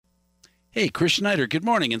Hey, Chris Schnider, good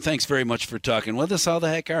morning, and thanks very much for talking with us. How the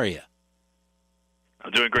heck are you?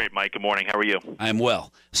 I'm doing great, Mike. Good morning. How are you? I'm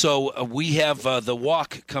well. So we have the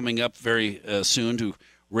walk coming up very soon to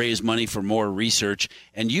raise money for more research,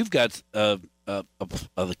 and you've got the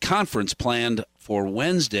conference planned for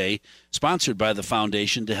Wednesday, sponsored by the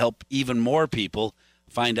foundation, to help even more people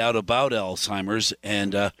find out about Alzheimer's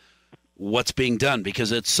and what's being done,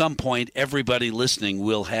 because at some point everybody listening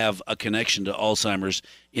will have a connection to Alzheimer's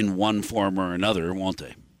in one form or another, won't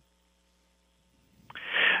they?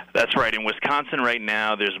 That's right. In Wisconsin right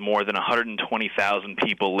now, there's more than 120,000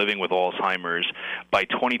 people living with Alzheimer's. By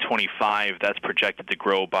 2025, that's projected to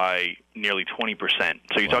grow by nearly 20%.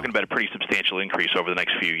 So you're talking about a pretty substantial increase over the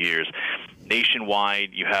next few years. Nationwide,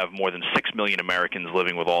 you have more than 6 million Americans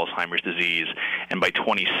living with Alzheimer's disease, and by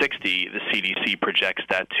 2060, the CDC projects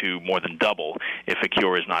that to more than double if a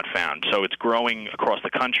cure is not found. So it's growing across the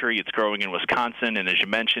country. It's growing in Wisconsin, and as you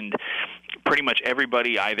mentioned, pretty much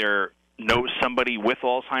everybody either knows somebody with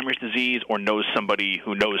Alzheimer's disease or knows somebody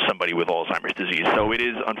who knows somebody with Alzheimer's disease. So it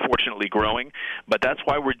is unfortunately growing, but that's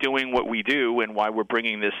why we're doing what we do and why we're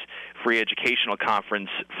bringing this free educational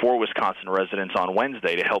conference for Wisconsin residents on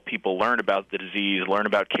Wednesday to help people learn about the disease, learn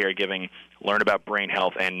about caregiving, learn about brain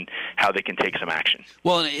health, and how they can take some action.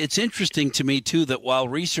 Well, it's interesting to me, too, that while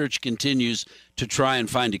research continues to try and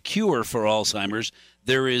find a cure for Alzheimer's,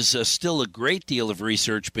 there is still a great deal of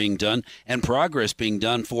research being done and progress being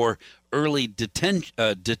done for early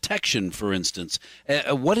detection, for instance.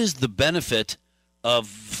 What is the benefit of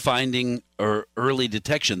finding early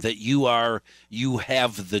detection, that you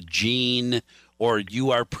have the gene or you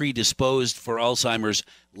are predisposed for Alzheimer's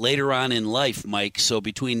later on in life, Mike? So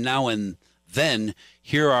between now and then,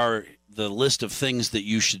 here are the list of things that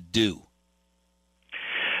you should do.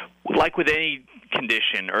 Like with any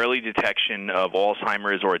condition, early detection of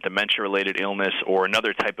Alzheimer's or a dementia-related illness or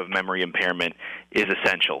another type of memory impairment is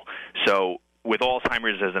essential. So with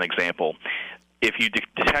Alzheimer's as an example, if you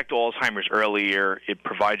detect Alzheimer's earlier, it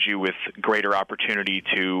provides you with greater opportunity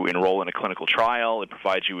to enroll in a clinical trial. It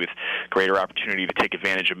provides you with greater opportunity to take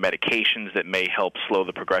advantage of medications that may help slow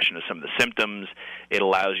the progression of some of the symptoms. It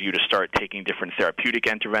allows you to start taking different therapeutic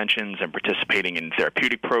interventions and participating in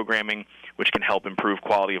therapeutic programming, which can help improve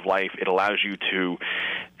quality of life. It allows you to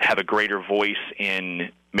have a greater voice in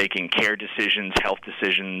making care decisions, health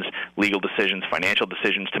decisions, legal decisions, financial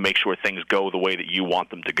decisions to make sure things go the way that you want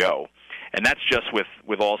them to go. And that's just with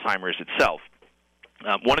Alzheimer's itself.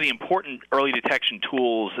 One of the important early detection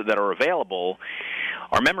tools that are available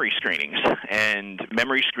are memory screenings. And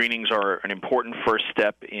memory screenings are an important first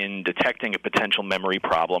step in detecting a potential memory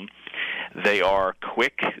problem. They are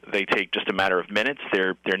quick. They take just a matter of minutes.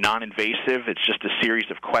 They're non-invasive. It's just a series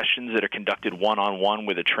of questions that are conducted one-on-one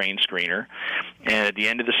with a trained screener. And at the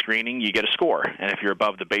end of the screening, you get a score. And if you're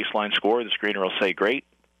above the baseline score, the screener will say, great,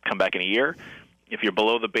 come back in a year. If you're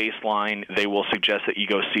below the baseline, they will suggest that you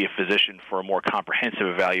go see a physician for a more comprehensive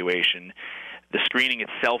evaluation. The screening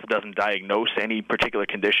itself doesn't diagnose any particular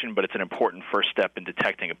condition, but it's an important first step in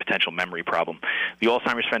detecting a potential memory problem. The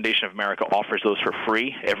Alzheimer's Foundation of America offers those for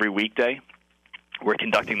free every weekday. We're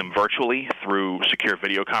conducting them virtually through secure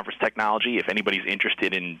video conference technology. If anybody's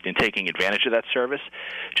interested in taking advantage of that service,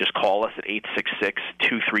 just call us at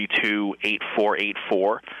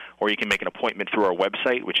 866-232-8484, or you can make an appointment through our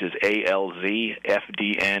website, which is alzfdn.org.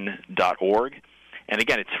 And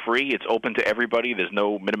again, it's free. It's open to everybody. There's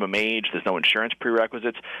no minimum age. There's no insurance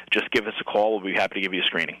prerequisites. Just give us a call. We'll be happy to give you a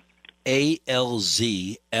screening.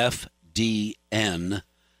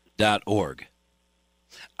 alzfdn.org.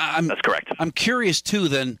 That's correct. I'm curious, too,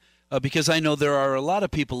 then, because I know there are a lot of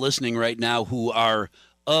people listening right now who are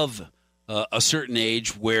of a certain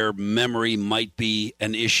age where memory might be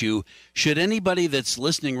an issue. Should anybody that's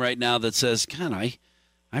listening right now that says, God,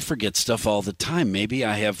 I forget stuff all the time. Maybe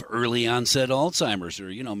I have early onset Alzheimer's, or,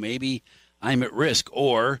 maybe I'm at risk.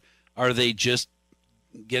 Or are they just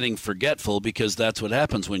getting forgetful because that's what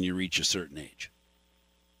happens when you reach a certain age?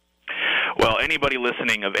 Well, anybody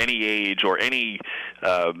listening of any age or any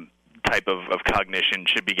type of cognition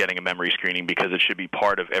should be getting a memory screening, because it should be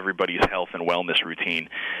part of everybody's health and wellness routine.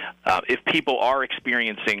 If people are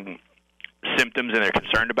experiencing symptoms and they're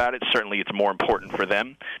concerned about it, certainly it's more important for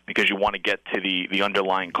them, because you want to get to the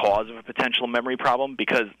underlying cause of a potential memory problem,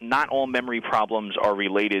 because not all memory problems are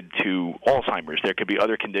related to Alzheimer's. There could be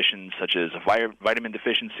other conditions such as a vitamin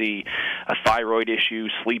deficiency, a thyroid issue,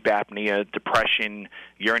 sleep apnea, depression,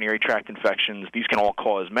 urinary tract infections. These can all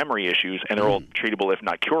cause memory issues, and they're all treatable if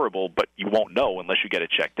not curable, but you won't know unless you get it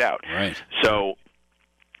checked out. Right. So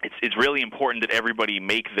it's really important that everybody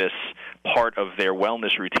make this part of their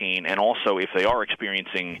wellness routine, and also if they are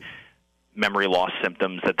experiencing memory loss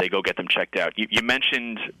symptoms, that they go get them checked out. You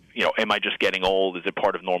mentioned, am I just getting old? Is it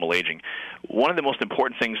part of normal aging? One of the most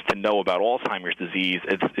important things to know about Alzheimer's disease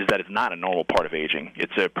is that it's not a normal part of aging.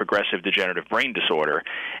 It's a progressive degenerative brain disorder,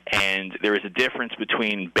 and there is a difference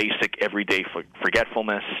between basic everyday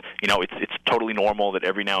forgetfulness. It's totally normal that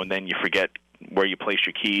every now and then you forget where you placed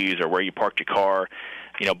your keys or where you parked your car.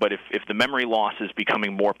 But if the memory loss is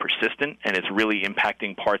becoming more persistent and it's really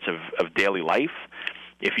impacting parts of daily life,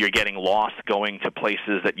 if you're getting lost going to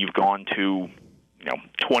places that you've gone to,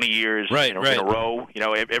 20 years in a row,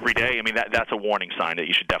 every day, that's a warning sign that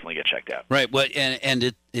you should definitely get checked out. Right. Well,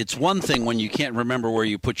 and it's one thing when you can't remember where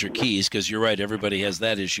you put your keys, because you're right, everybody has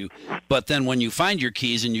that issue. But then when you find your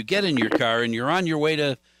keys and you get in your car and you're on your way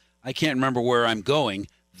to, I can't remember where I'm going,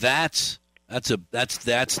 that's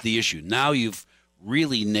the issue. Now you've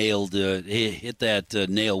really hit that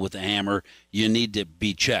nail with a hammer. You need to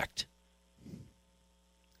be checked.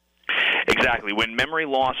 Exactly. When memory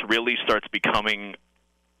loss really starts becoming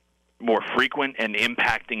more frequent and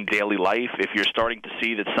impacting daily life, if you're starting to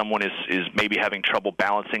see that someone is maybe having trouble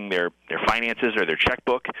balancing their finances or their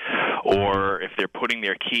checkbook, or if they're putting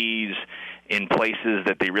their keys in places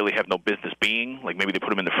that they really have no business being, like maybe they put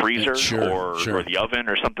them in the freezer or the oven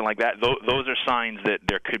or something like that, those are signs that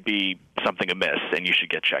there could be something amiss and you should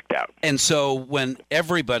get checked out. And so when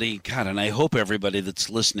everybody, God, and I hope everybody that's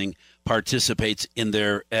listening participates in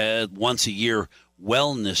their once-a-year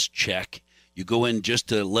wellness check, you go in just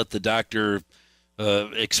to let the doctor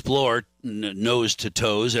explore nose to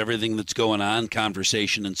toes everything that's going on,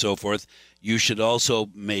 conversation and so forth. You should also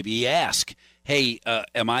maybe ask, hey,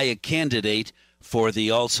 am I a candidate for the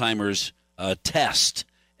Alzheimer's test,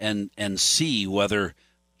 and see whether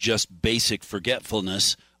just basic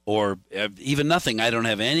forgetfulness or even nothing. I don't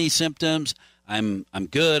have any symptoms. I'm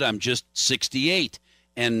good. I'm just 68,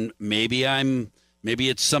 and maybe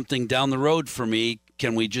it's something down the road for me.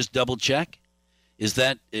 Can we just double check? Is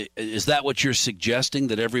that what you're suggesting,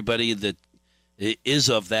 that everybody that is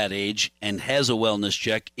of that age and has a wellness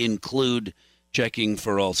check include checking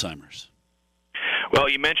for Alzheimer's? Well,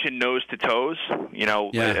 you mentioned nose to toes.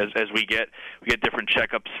 As we get different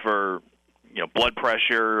checkups for blood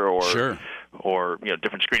pressure or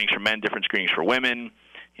different screenings for men, different screenings for women,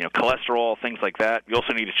 cholesterol, things like that. You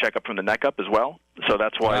also need to check up from the neck up as well. So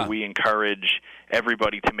that's why we encourage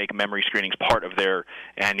everybody to make memory screenings part of their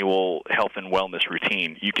annual health and wellness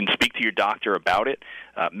routine. You can speak to your doctor about it.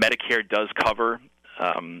 Medicare does cover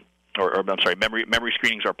memory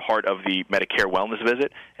screenings are part of the Medicare wellness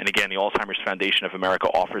visit. And again, the Alzheimer's Foundation of America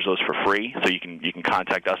offers those for free. So you can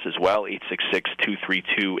contact us as well,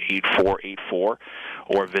 866-232-8484,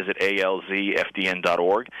 or visit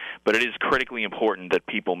alzfdn.org. But it is critically important that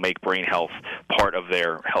people make brain health part of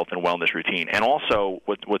their health and wellness routine. And also,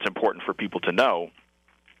 what's important for people to know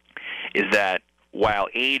is that while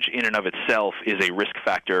age in and of itself is a risk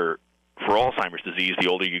factor for Alzheimer's disease, the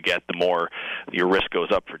older you get, the more your risk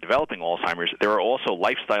goes up for developing Alzheimer's. There are also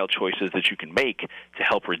lifestyle choices that you can make to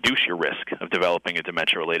help reduce your risk of developing a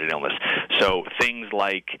dementia-related illness. So things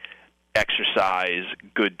like exercise,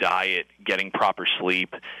 good diet, getting proper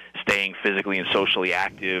sleep, staying physically and socially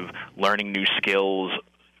active, learning new skills,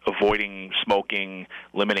 avoiding smoking,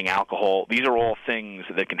 limiting alcohol. These are all things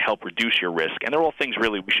that can help reduce your risk. And they're all things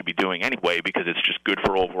really we should be doing anyway because it's just good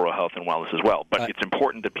for overall health and wellness as well. But it's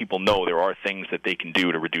important that people know there are things that they can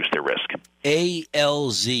do to reduce their risk.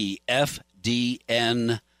 alzfdn.org,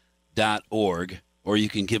 or you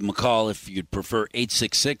can give them a call if you'd prefer,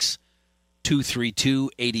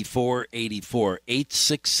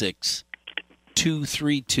 866-232-8484,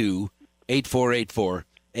 866-232-8484.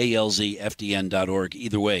 alzfdn.org.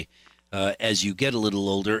 Either way, as you get a little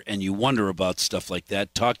older and you wonder about stuff like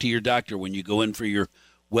that, talk to your doctor when you go in for your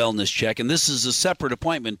wellness check. And this is a separate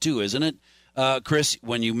appointment too, isn't it, Chris?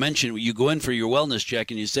 When you mention you go in for your wellness check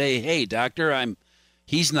and you say, hey, doctor,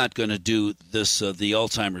 he's not going to do this, the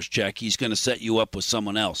Alzheimer's check. He's going to set you up with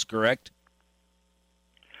someone else, correct?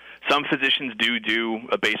 Some physicians do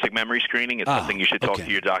a basic memory screening. It's something you should talk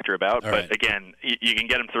to your doctor about. All but right. Again, you can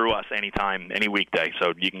get them through us anytime, any weekday,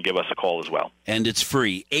 so you can give us a call as well. And it's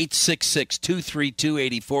free,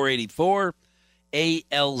 866-232-8484,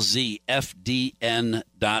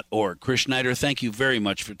 alzfdn.org. Chris Schnider, thank you very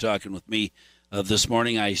much for talking with me this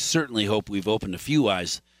morning. I certainly hope we've opened a few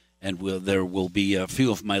eyes, and there will be a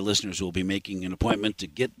few of my listeners who will be making an appointment to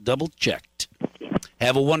get double-checked.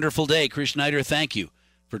 Have a wonderful day. Chris Schnider, thank you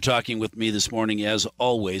for talking with me this morning. As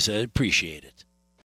always, I appreciate it.